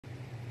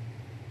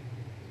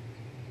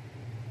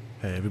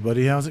Hey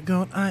everybody, how's it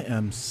going? I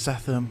am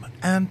Sethum,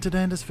 and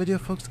today in this video,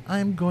 folks,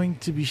 I'm going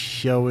to be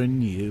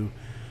showing you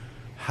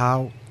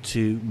how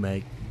to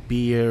make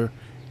beer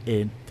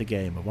in the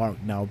game of Ark.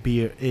 Now,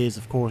 beer is,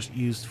 of course,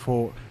 used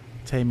for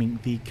taming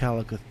the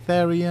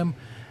Calicotherium,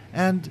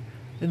 and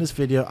in this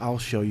video, I'll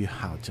show you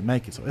how to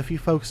make it. So if you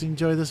folks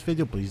enjoy this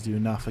video, please do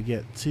not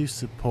forget to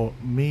support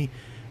me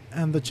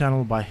and the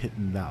channel by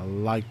hitting that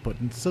like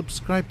button.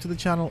 Subscribe to the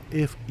channel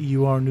if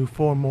you are new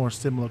for more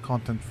similar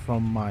content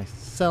from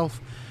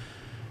myself.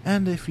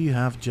 And if you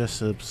have just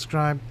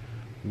subscribed,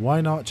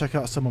 why not check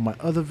out some of my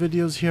other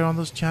videos here on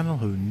this channel?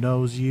 Who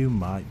knows, you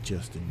might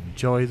just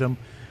enjoy them.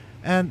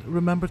 And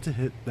remember to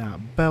hit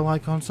that bell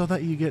icon so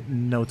that you get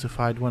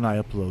notified when I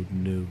upload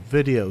new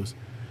videos.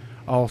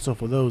 Also,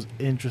 for those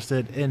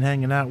interested in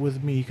hanging out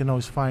with me, you can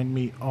always find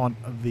me on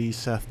the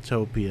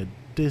Sethtopia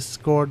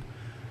Discord.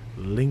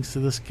 Links to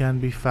this can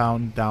be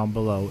found down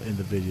below in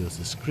the video's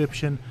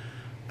description,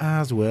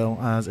 as well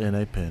as in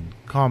a pinned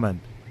comment.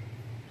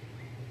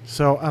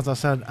 So, as I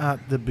said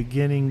at the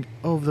beginning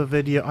of the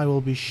video, I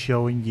will be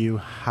showing you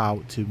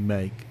how to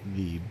make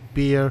the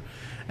beer,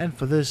 and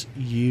for this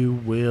you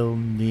will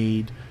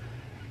need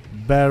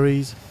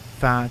berries,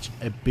 thatch,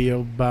 a beer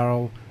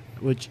barrel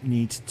which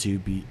needs to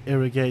be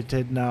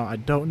irrigated. Now, I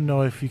don't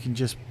know if you can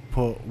just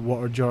put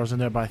water jars in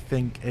there, but I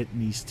think it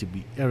needs to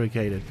be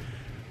irrigated.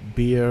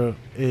 Beer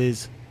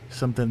is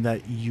something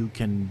that you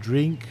can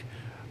drink,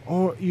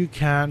 or you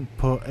can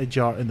put a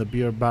jar in the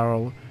beer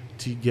barrel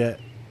to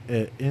get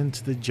it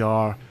into the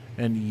jar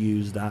and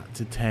use that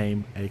to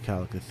tame a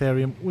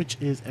Calicotherium, which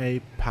is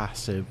a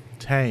passive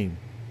tame.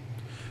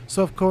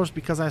 So of course,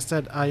 because I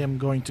said I am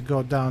going to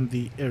go down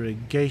the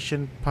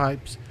irrigation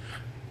pipes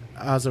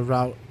as a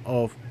route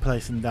of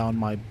placing down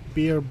my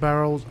beer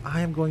barrels,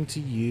 I am going to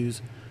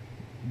use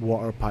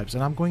water pipes,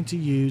 and I'm going to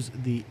use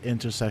the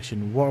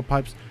intersection water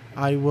pipes.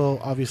 I will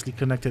obviously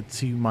connect it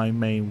to my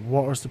main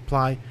water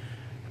supply,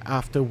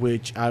 after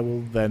which I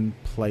will then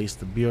place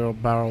the beer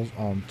barrels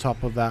on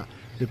top of that,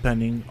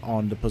 depending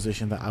on the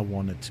position that I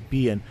want it to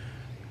be in.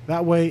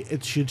 That way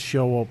it should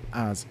show up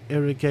as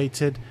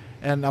irrigated,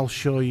 and I'll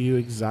show you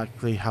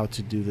exactly how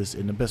to do this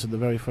in a bit. So the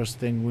very first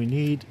thing we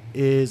need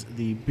is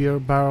the beer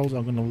barrels.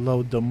 I'm going to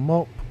load them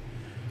up,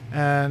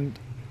 and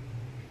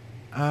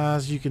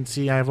as you can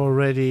see, I've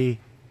already,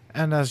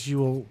 and as you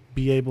will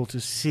be able to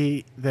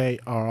see, they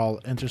are all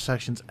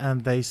intersections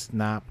and they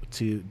snap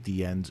to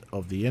the ends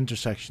of the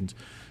intersections.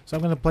 So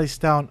I'm going to place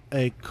down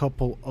a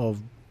couple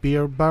of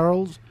beer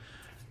barrels.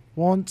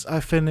 Once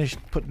I finish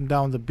putting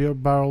down the beer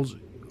barrels,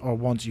 or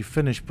once you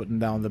finish putting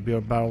down the beer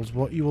barrels,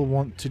 what you will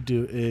want to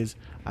do is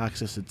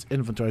access its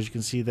inventory. As you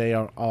can see, they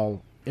are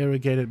all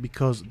irrigated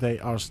because they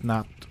are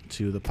snapped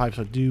to the pipe.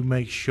 So do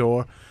make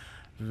sure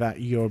that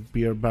your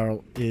beer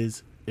barrel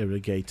is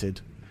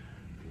irrigated.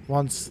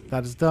 Once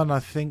that is done, I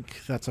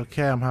think that's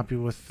okay. I'm happy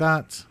with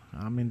that.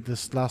 I mean,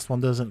 this last one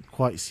doesn't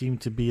quite seem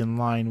to be in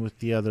line with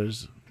the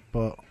others,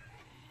 but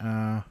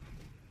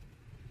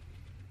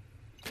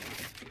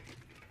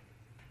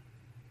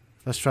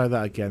let's try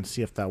that again,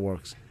 see if that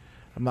works.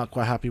 I'm not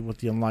quite happy with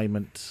the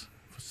alignment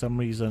for some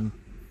reason.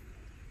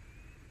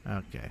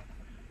 Okay,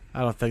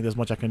 I don't think there's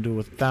much I can do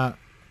with that.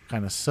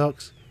 Kind of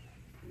sucks.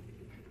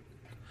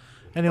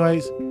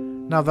 Anyways,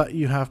 now that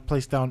you have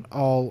placed down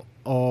all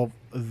of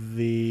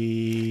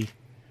the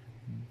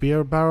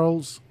beer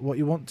barrels, what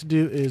you want to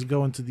do is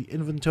go into the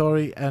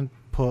inventory and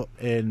put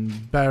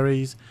in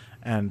berries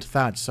and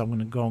thatch. So I'm going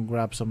to go and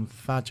grab some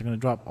thatch. I'm going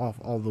to drop off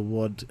all the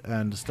wood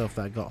and the stuff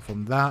that I got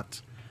from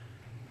that,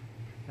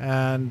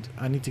 and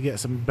I need to get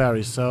some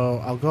berries,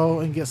 so I'll go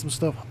and get some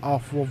stuff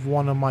off of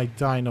one of my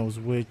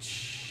dinos,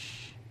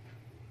 which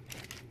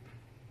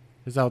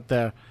is out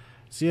there.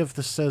 See if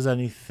this says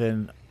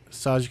anything.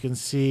 So as you can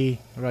see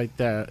right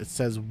there, it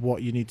says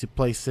what you need to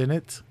place in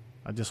it.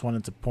 I just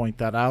wanted to point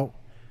that out.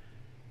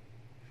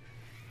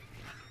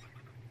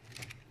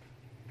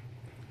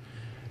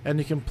 And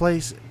you can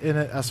place in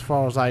it, as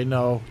far as I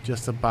know,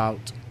 just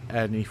about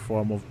any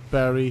form of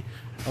berry,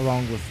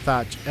 along with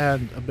thatch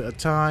and a bit of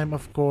time.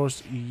 Of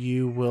course,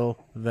 you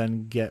will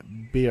then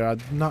get beer. I'm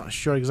not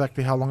sure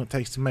exactly how long it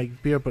takes to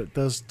make beer, but it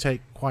does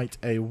take quite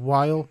a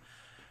while.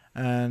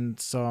 And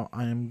so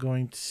I am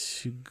going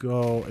to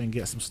go and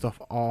get some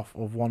stuff off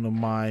of one of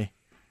my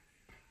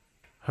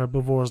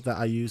herbivores that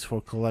I use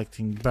for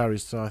collecting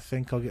berries. So I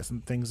think I'll get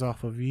some things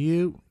off of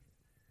you.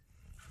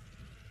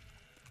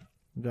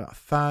 We've got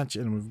thatch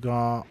and we've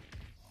got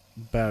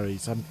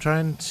berries. I'm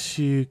trying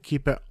to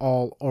keep it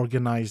all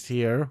organized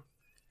here.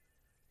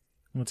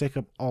 I'm going to take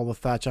up all the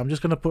thatch. I'm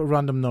just going to put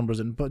random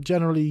numbers in, but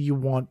generally you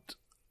want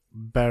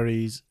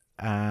berries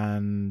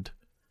and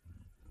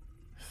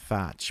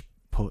thatch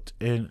put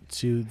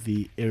into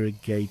the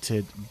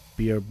irrigated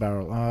beer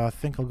barrel. I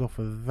think I'll go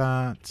for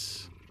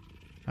that.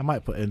 I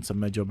might put in some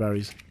major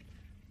berries.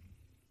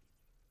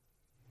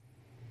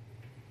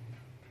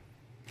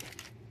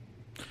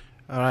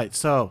 Alright,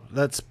 so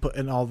let's put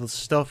in all the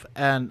stuff,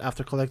 and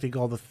after collecting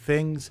all the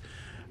things,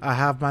 I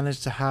have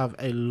managed to have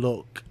a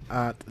look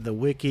at the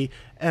wiki,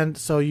 and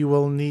so you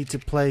will need to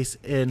place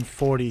in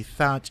 40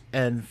 thatch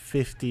and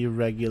 50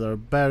 regular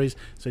berries,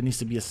 so it needs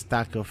to be a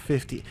stack of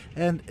 50,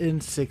 and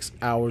in 6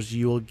 hours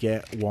you will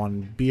get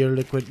one beer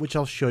liquid, which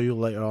I'll show you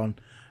later on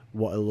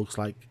what it looks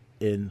like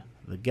in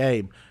the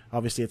game.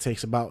 Obviously it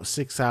takes about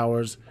 6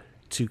 hours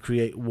to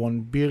create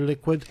one beer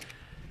liquid,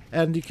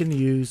 and you can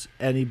use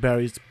any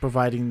berries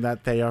providing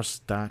that they are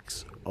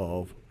stacks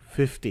of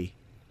 50.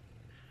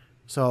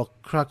 So I'll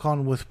crack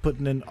on with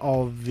putting in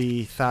all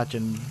the thatch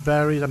and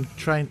berries. I'm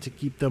trying to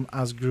keep them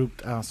as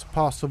grouped as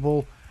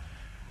possible.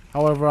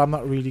 However, I'm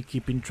not really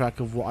keeping track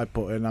of what I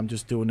put in. I'm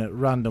just doing it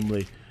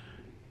randomly.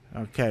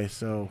 Okay,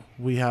 so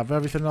we have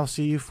everything. I'll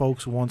see you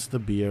folks once the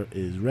beer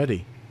is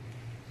ready.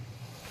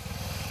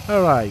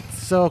 Alright,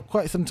 so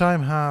quite some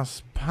time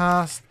has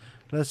passed.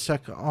 Let's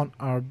check on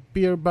our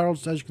beer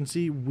barrels. As you can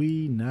see,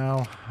 we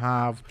now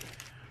have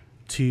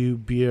 2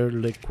 beer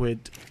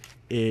liquid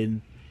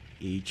in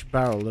each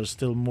barrel. There's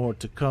still more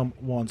to come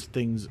once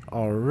things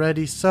are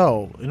ready.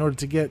 So in order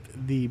to get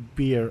the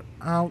beer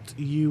out,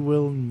 you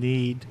will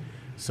need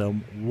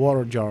some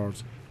water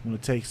jars. I'm going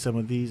to take some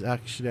of these.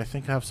 Actually, I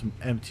think I have some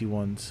empty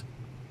ones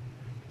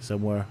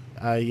somewhere.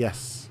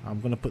 Yes,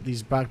 I'm going to put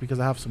these back because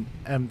I have some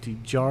empty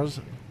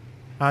jars.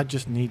 I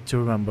just need to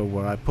remember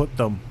where I put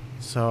them.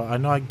 So I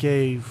know I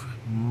gave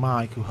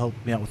Mike, who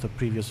helped me out with the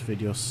previous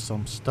video,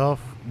 some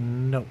stuff.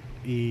 Nope,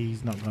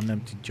 he's not got an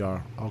empty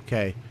jar.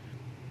 Okay.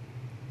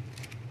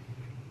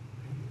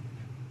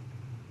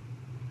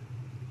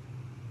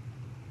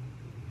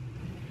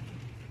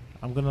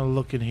 I'm gonna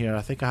look in here.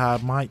 I think I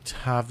might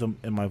have them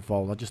in my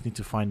vault. I just need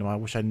to find them. I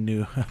wish I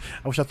knew.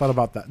 I wish I thought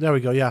about that. There we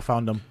go. Yeah, I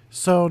found them.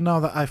 So now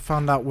that I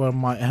found out where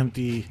my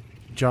empty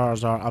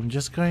jars are, I'm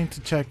just going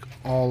to check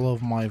all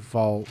of my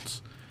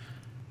vaults.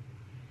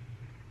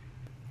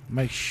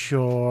 Make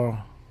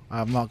sure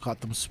I've not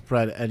got them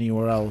spread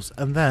anywhere else.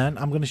 And then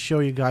I'm going to show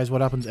you guys what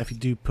happens if you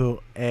do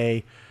put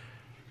a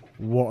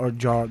water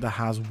jar that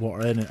has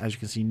water in it. As you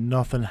can see,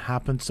 nothing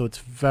happens, so it's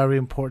very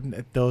important.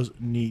 It does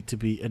need to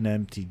be an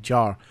empty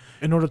jar.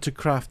 In order to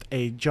craft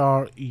a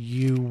jar,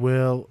 you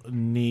will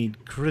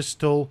need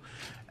crystal,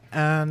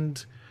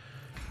 and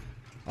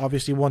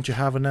obviously once you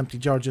have an empty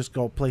jar, just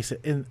go place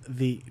it in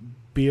the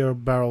beer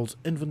barrel's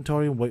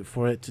inventory and wait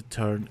for it to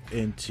turn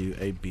into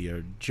a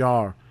beer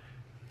jar.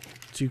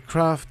 To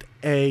craft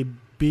a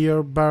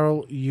beer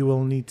barrel, you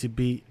will need to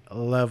be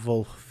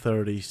level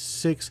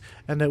 36,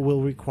 and it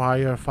will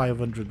require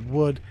 500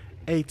 wood,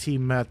 80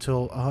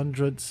 metal,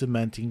 100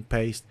 cementing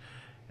paste,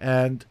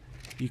 and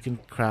you can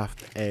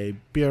craft a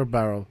beer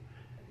barrel.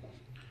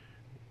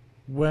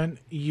 When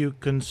you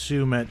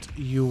consume it,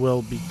 you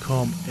will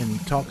become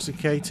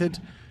intoxicated,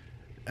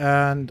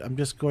 and I'm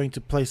just going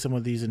to place some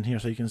of these in here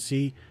so you can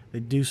see they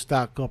do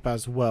stack up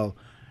as well.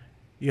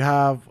 You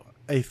have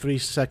a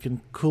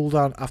 3-second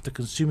cooldown after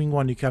consuming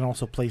one. You can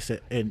also place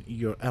it in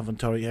your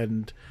inventory,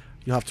 and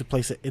you have to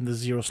place it in the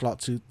 0 slot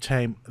to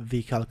tame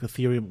the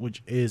Calcatherium,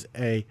 which is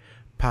a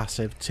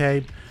passive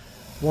tame.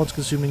 Once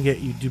consuming it,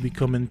 you do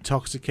become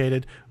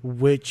intoxicated,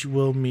 which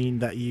will mean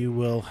that you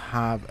will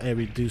have a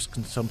reduced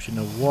consumption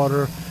of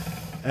water,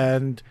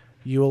 and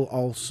you will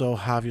also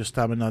have your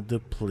stamina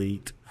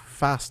deplete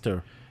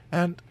faster.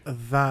 And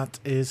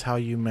that is how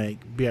you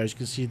make beer. As you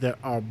can see, there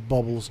are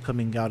bubbles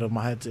coming out of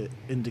my head to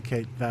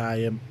indicate that I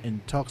am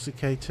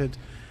intoxicated,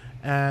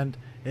 and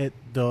it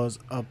does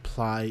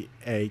apply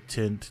a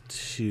tint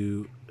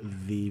to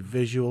the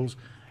visuals.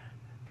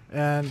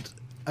 And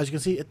as you can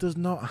see, it does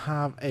not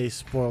have a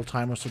spoil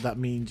timer, so that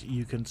means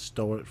you can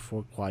store it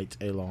for quite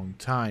a long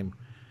time.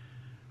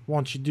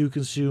 Once you do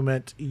consume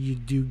it, you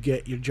do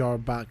get your jar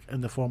back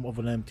in the form of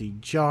an empty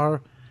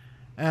jar.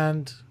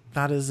 And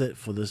that is it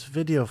for this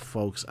video,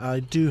 folks. I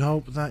do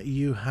hope that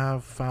you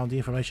have found the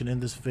information in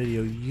this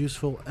video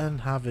useful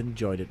and have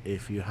enjoyed it.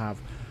 If you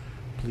have,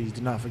 please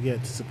do not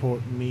forget to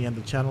support me and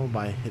the channel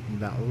by hitting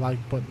that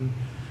like button.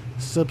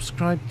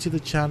 Subscribe to the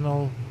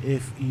channel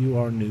if you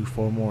are new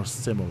for more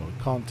similar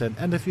content,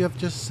 and if you have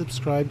just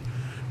subscribed,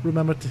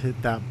 remember to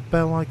hit that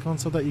bell icon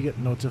so that you get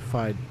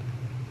notified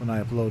when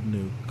I upload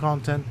new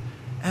content.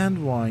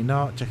 And why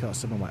not check out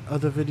some of my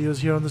other videos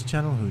here on this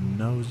channel. Who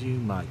knows, you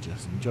might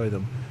just enjoy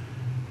them.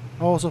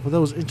 Also, for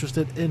those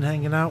interested in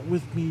hanging out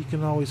with me, you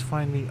can always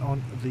find me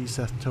on the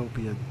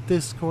Sethtopia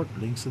Discord.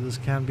 Links to this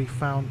can be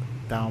found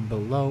down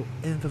below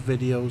in the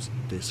video's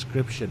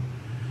description,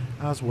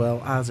 as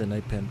well as in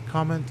a pinned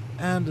comment.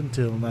 And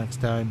until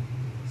next time,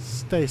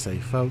 stay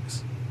safe,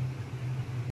 folks.